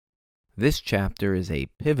This chapter is a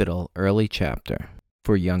pivotal early chapter.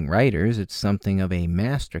 For young writers, it's something of a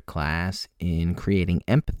masterclass in creating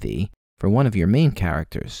empathy for one of your main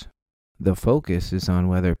characters. The focus is on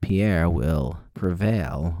whether Pierre will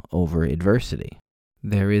prevail over adversity.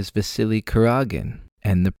 There is Vasily Kuragin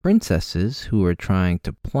and the princesses who are trying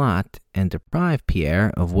to plot and deprive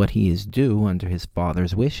Pierre of what he is due under his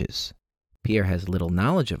father's wishes. Pierre has little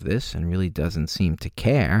knowledge of this and really doesn't seem to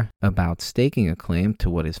care about staking a claim to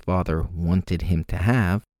what his father wanted him to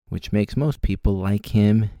have, which makes most people like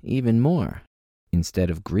him even more. Instead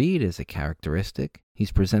of greed as a characteristic,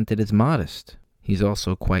 he's presented as modest. He's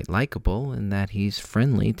also quite likable in that he's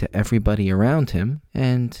friendly to everybody around him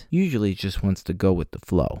and usually just wants to go with the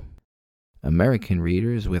flow. American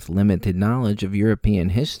readers with limited knowledge of European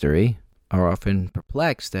history are often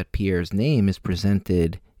perplexed that Pierre's name is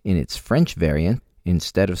presented in its French variant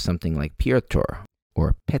instead of something like Piotr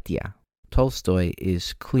or Petya. Tolstoy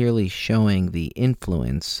is clearly showing the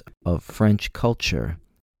influence of French culture.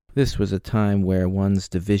 This was a time where one's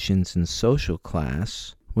divisions in social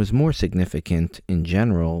class was more significant in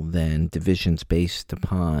general than divisions based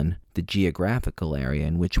upon the geographical area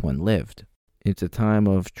in which one lived. It's a time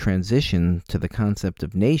of transition to the concept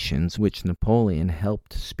of nations which Napoleon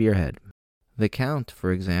helped spearhead. The Count,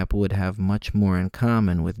 for example, would have much more in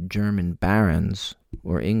common with German barons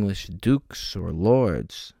or English dukes or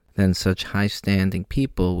lords than such high-standing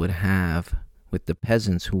people would have with the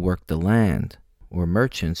peasants who worked the land or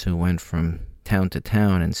merchants who went from town to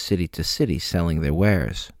town and city to city selling their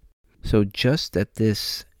wares. So just that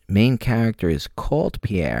this main character is called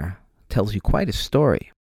Pierre tells you quite a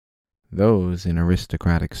story. Those in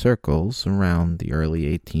aristocratic circles around the early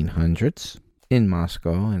 1800s in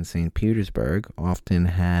Moscow and St. Petersburg often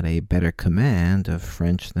had a better command of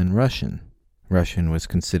French than Russian. Russian was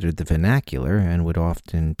considered the vernacular and would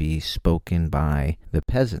often be spoken by the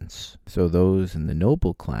peasants. So those in the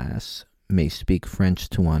noble class may speak French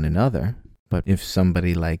to one another, but if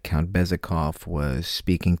somebody like Count Bezukhov was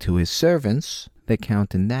speaking to his servants, the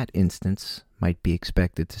Count in that instance might be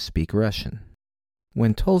expected to speak Russian.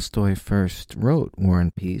 When Tolstoy first wrote War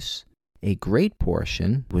and Peace, a great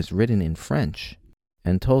portion was written in French,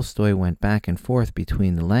 and Tolstoy went back and forth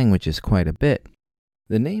between the languages quite a bit.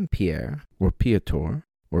 The name Pierre, or Piotr,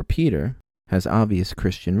 or Peter, has obvious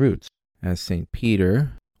Christian roots, as St.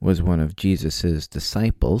 Peter was one of Jesus'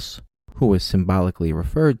 disciples, who was symbolically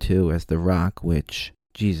referred to as the rock which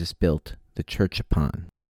Jesus built the church upon.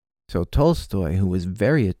 So Tolstoy, who was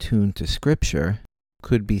very attuned to Scripture,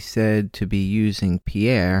 could be said to be using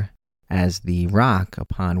Pierre as the rock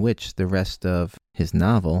upon which the rest of his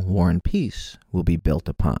novel, War and Peace, will be built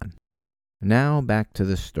upon. Now back to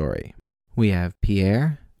the story. We have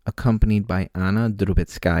Pierre, accompanied by Anna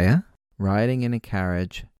Drubetskaya, riding in a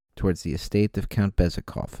carriage towards the estate of Count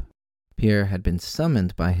Bezukhov. Pierre had been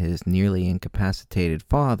summoned by his nearly incapacitated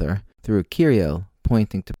father through Kirill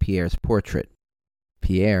pointing to Pierre's portrait.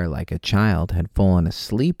 Pierre, like a child, had fallen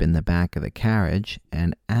asleep in the back of the carriage,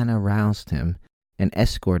 and Anna roused him and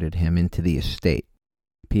escorted him into the estate.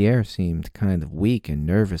 Pierre seemed kind of weak and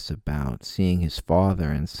nervous about seeing his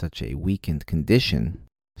father in such a weakened condition,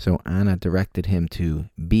 so Anna directed him to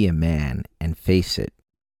be a man and face it.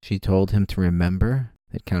 She told him to remember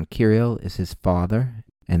that Count Kirill is his father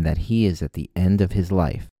and that he is at the end of his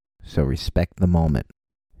life, so respect the moment.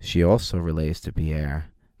 She also relays to Pierre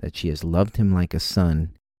that she has loved him like a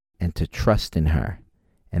son and to trust in her,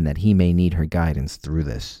 and that he may need her guidance through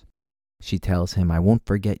this. She tells him, "I won't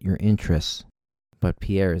forget your interests," but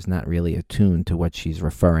Pierre is not really attuned to what she's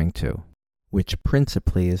referring to, which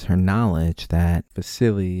principally is her knowledge that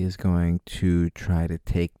Vasily is going to try to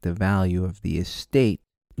take the value of the estate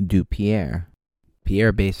due Pierre.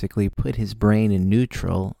 Pierre basically put his brain in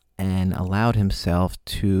neutral and allowed himself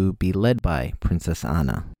to be led by Princess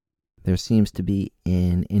Anna. There seems to be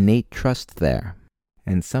an innate trust there.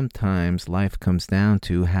 And sometimes life comes down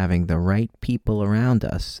to having the right people around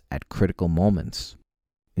us at critical moments.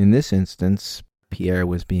 In this instance, Pierre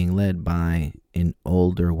was being led by an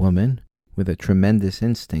older woman with a tremendous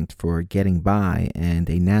instinct for getting by and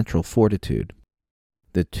a natural fortitude.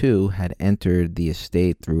 The two had entered the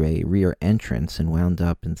estate through a rear entrance and wound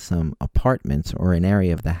up in some apartments or an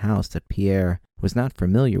area of the house that Pierre was not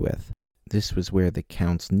familiar with. This was where the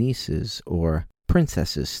Count's nieces or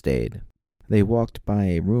princesses stayed. They walked by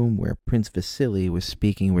a room where Prince Vasily was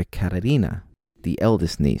speaking with Katerina, the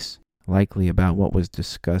eldest niece, likely about what was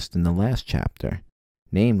discussed in the last chapter,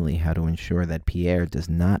 namely how to ensure that Pierre does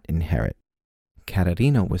not inherit.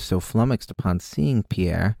 Katerina was so flummoxed upon seeing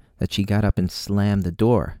Pierre that she got up and slammed the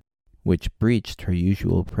door, which breached her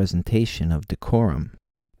usual presentation of decorum.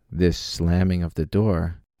 This slamming of the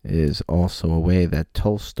door is also a way that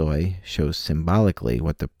Tolstoy shows symbolically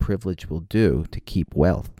what the privileged will do to keep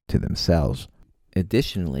wealth to themselves.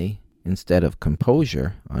 Additionally, instead of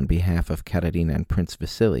composure on behalf of Katerina and Prince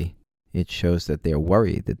Vasily, it shows that they're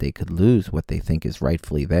worried that they could lose what they think is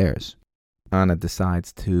rightfully theirs. Anna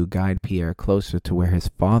decides to guide Pierre closer to where his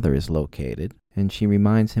father is located, and she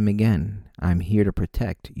reminds him again, "I'm here to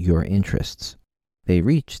protect your interests." They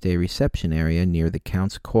reached a reception area near the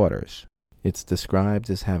Count's quarters. It's described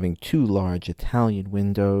as having 2 large Italian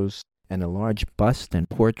windows and a large bust and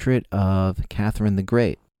portrait of Catherine the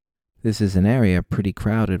Great. This is an area pretty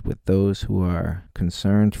crowded with those who are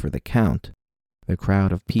concerned for the Count. The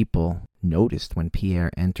crowd of people noticed when Pierre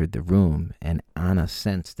entered the room, and Anna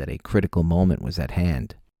sensed that a critical moment was at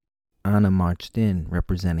hand. Anna marched in,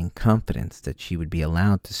 representing confidence that she would be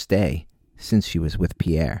allowed to stay since she was with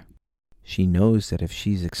Pierre. She knows that if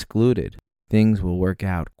she's excluded, things will work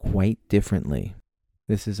out quite differently.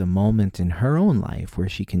 This is a moment in her own life where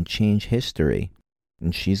she can change history,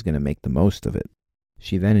 and she's going to make the most of it.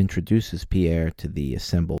 She then introduces Pierre to the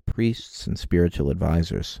assembled priests and spiritual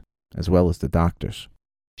advisors, as well as the doctors.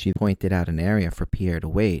 She pointed out an area for Pierre to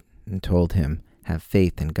wait and told him, "Have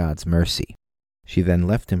faith in God's mercy." She then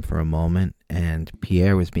left him for a moment, and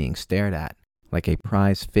Pierre was being stared at, like a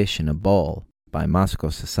prize fish in a bowl, by Moscow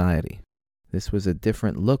society. This was a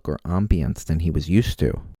different look or ambience than he was used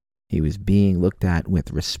to. He was being looked at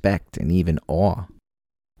with respect and even awe.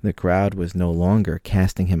 The crowd was no longer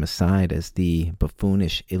casting him aside as the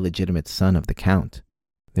buffoonish, illegitimate son of the Count.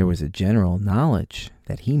 There was a general knowledge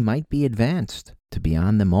that he might be advanced to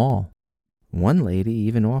beyond them all. One lady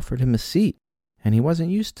even offered him a seat, and he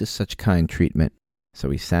wasn't used to such kind treatment, so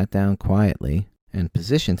he sat down quietly and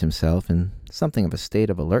positioned himself in something of a state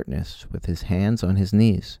of alertness with his hands on his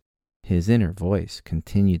knees. His inner voice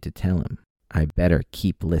continued to tell him, "I better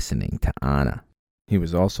keep listening to Anna." He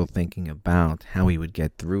was also thinking about how he would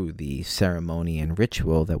get through the ceremony and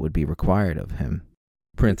ritual that would be required of him.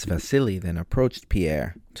 Prince Vasily then approached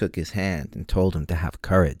Pierre, took his hand, and told him to have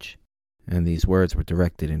courage. And these words were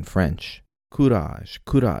directed in French. "Courage,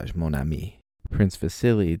 courage, mon ami." Prince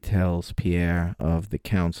Vasily tells Pierre of the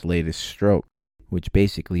Count's latest stroke, which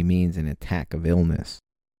basically means an attack of illness.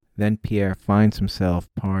 Then Pierre finds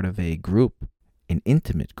himself part of a group, an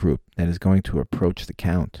intimate group, that is going to approach the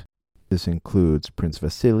Count. This includes Prince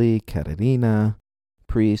Vasily, Katerina,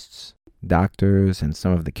 priests, doctors, and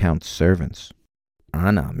some of the Count's servants.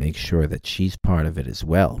 Anna makes sure that she's part of it as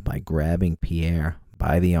well by grabbing Pierre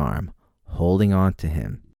by the arm, holding on to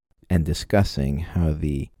him, and discussing how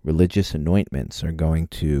the religious anointments are going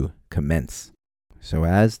to commence. So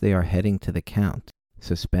as they are heading to the Count,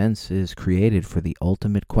 suspense is created for the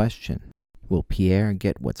ultimate question. Will Pierre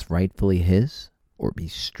get what's rightfully his, or be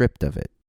stripped of it